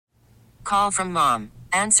call from mom.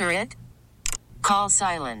 Answer it. Call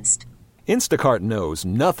silenced. Instacart knows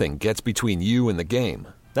nothing gets between you and the game.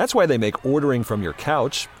 That's why they make ordering from your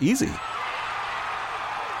couch easy.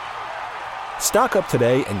 Stock up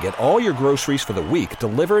today and get all your groceries for the week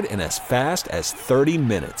delivered in as fast as 30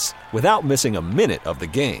 minutes without missing a minute of the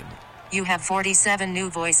game. You have 47 new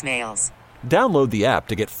voicemails. Download the app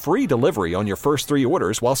to get free delivery on your first 3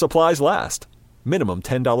 orders while supplies last. Minimum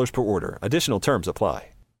 $10 per order. Additional terms apply.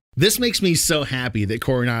 This makes me so happy that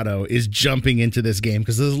Coronado is jumping into this game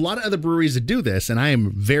because there's a lot of other breweries that do this, and I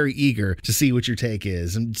am very eager to see what your take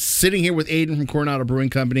is. I'm sitting here with Aiden from Coronado Brewing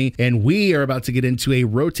Company, and we are about to get into a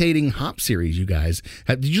rotating hop series, you guys.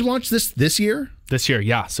 Did you launch this year? This year,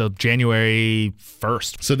 yeah. So January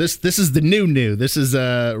 1st. So this is the new. This is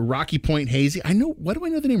Rocky Point Hazy. Why do I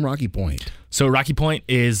know the name Rocky Point? So Rocky Point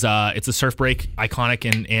is it's a surf break, iconic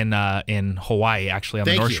in Hawaii, actually on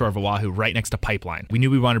the North Shore of Oahu, right next to Pipeline. We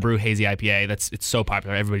knew we wanted to brew hazy IPA. It's so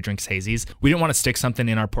popular. Everybody drinks hazies. We didn't want to stick something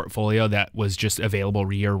in our portfolio that was just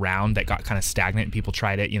available year round that got kind of stagnant and people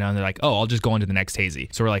tried it, and they're like, oh, I'll just go into the next hazy.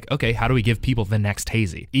 So we're like, okay, how do we give people the next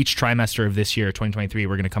hazy? Each trimester of this year, 2023,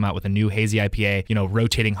 we're going to come out with a new hazy IPA,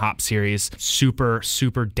 rotating hop series, super,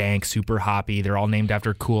 super dank, super hoppy. They're all named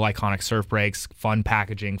after cool, iconic surf breaks, fun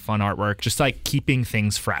packaging, fun artwork, just like keeping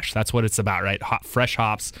things fresh. That's what it's about, right? Fresh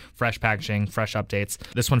hops, fresh packaging, fresh updates.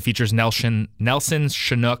 This one features Nelson,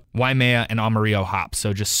 Chinook, Waimea, and Amarillo hops.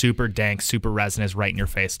 So just super dank, super resinous, right in your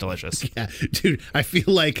face, delicious. Yeah, dude, I feel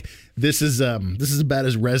like this is about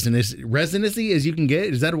as resinous-y as you can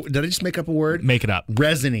get. Did I just make up a word? Make it up.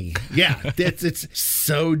 Resiny. Yeah, it's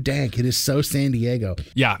so dank. It is so San Diego.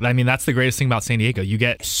 Yeah, I mean, that's the greatest thing about San Diego. You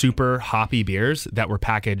get super hoppy beers that were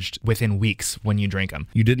packaged within weeks when you drink them.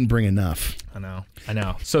 You didn't bring enough. I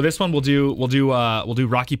know. So this one we'll do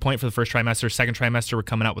Rocky Point for the first trimester. Second trimester, we're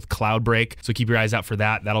coming out with Cloud Break. So keep your eyes out for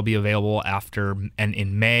that. That'll be available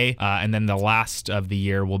in May. And then the last of the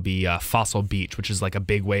year will be Fossil Beach, which is like a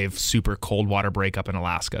big wave, super cold water break up in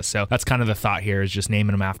Alaska. So that's kind of the thought here, is just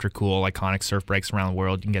naming them after cool, iconic surf breaks around the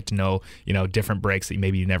world. You can get to know, different breaks that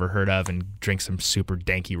maybe you never heard of and drink some super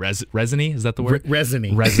danky resiny. Is that the word?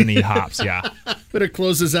 Resiny hops. Yeah. Better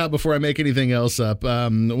close this out before I make anything else up.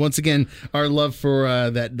 Once again, our love for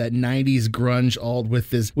that 90s grunge alt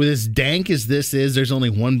with as dank as this is, there's only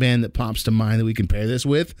one band that pops to mind that we can pair this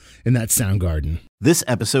with, and that's Soundgarden. This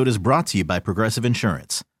episode is brought to you by Progressive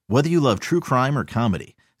Insurance. Whether you love true crime or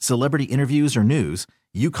comedy, celebrity interviews or news,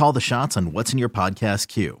 you call the shots on what's in your podcast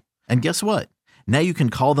queue. And guess what? Now you can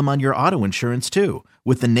call them on your auto insurance too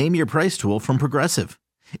with the Name Your Price tool from Progressive.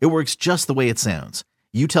 It works just the way it sounds.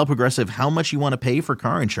 You tell Progressive how much you want to pay for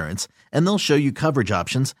car insurance, and they'll show you coverage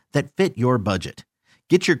options that fit your budget.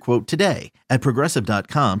 Get your quote today at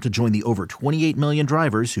Progressive.com to join the over 28 million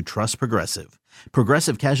drivers who trust Progressive.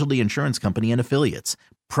 Progressive Casualty Insurance Company and Affiliates.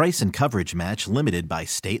 Price and coverage match limited by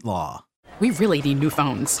state law. We really need new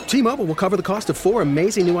phones. T-Mobile will cover the cost of 4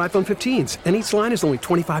 amazing new iPhone 15s, and each line is only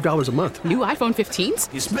 $25 a month. New iPhone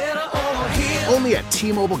 15s? It's better over here. Only at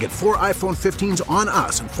T-Mobile, get 4 iPhone 15s on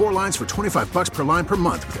us and 4 lines for $25 per line per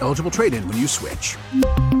month with eligible trade-in when you switch.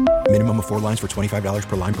 Minimum of 4 lines for $25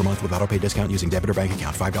 per line per month with autopay discount using debit or bank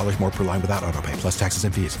account. $5 more per line without autopay, plus taxes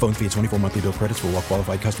and fees. Phone fee at 24 monthly bill credits for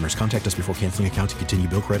well-qualified customers. Contact us before canceling account to continue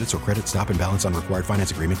bill credits or credit stop and balance on required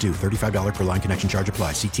finance agreement due. $35 per line connection charge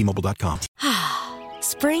applies. See T-Mobile.com.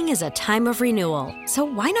 Spring is a time of renewal, so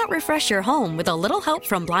why not refresh your home with a little help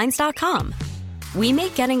from Blinds.com? We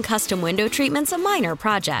make getting custom window treatments a minor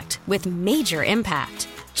project with major impact.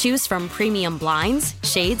 Choose from premium blinds,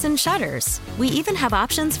 shades, and shutters. We even have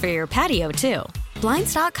options for your patio, too.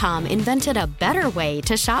 Blinds.com invented a better way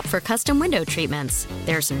to shop for custom window treatments.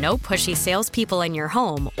 There's no pushy salespeople in your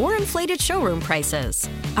home or inflated showroom prices.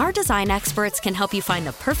 Our design experts can help you find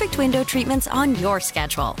the perfect window treatments on your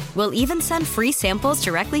schedule. We'll even send free samples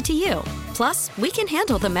directly to you. Plus, we can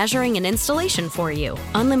handle the measuring and installation for you.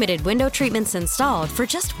 Unlimited window treatments installed for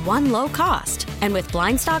just one low cost. And with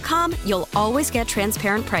Blinds.com, you'll always get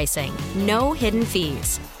transparent pricing. No hidden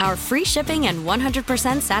fees. Our free shipping and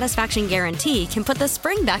 100% satisfaction guarantee can put the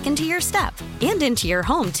spring back into your step and into your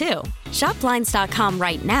home, too. Shop Blinds.com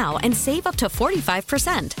right now and save up to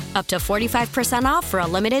 45%. Up to 45% off for a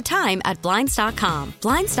limited time at Blinds.com.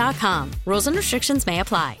 Blinds.com. Rules and restrictions may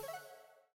apply.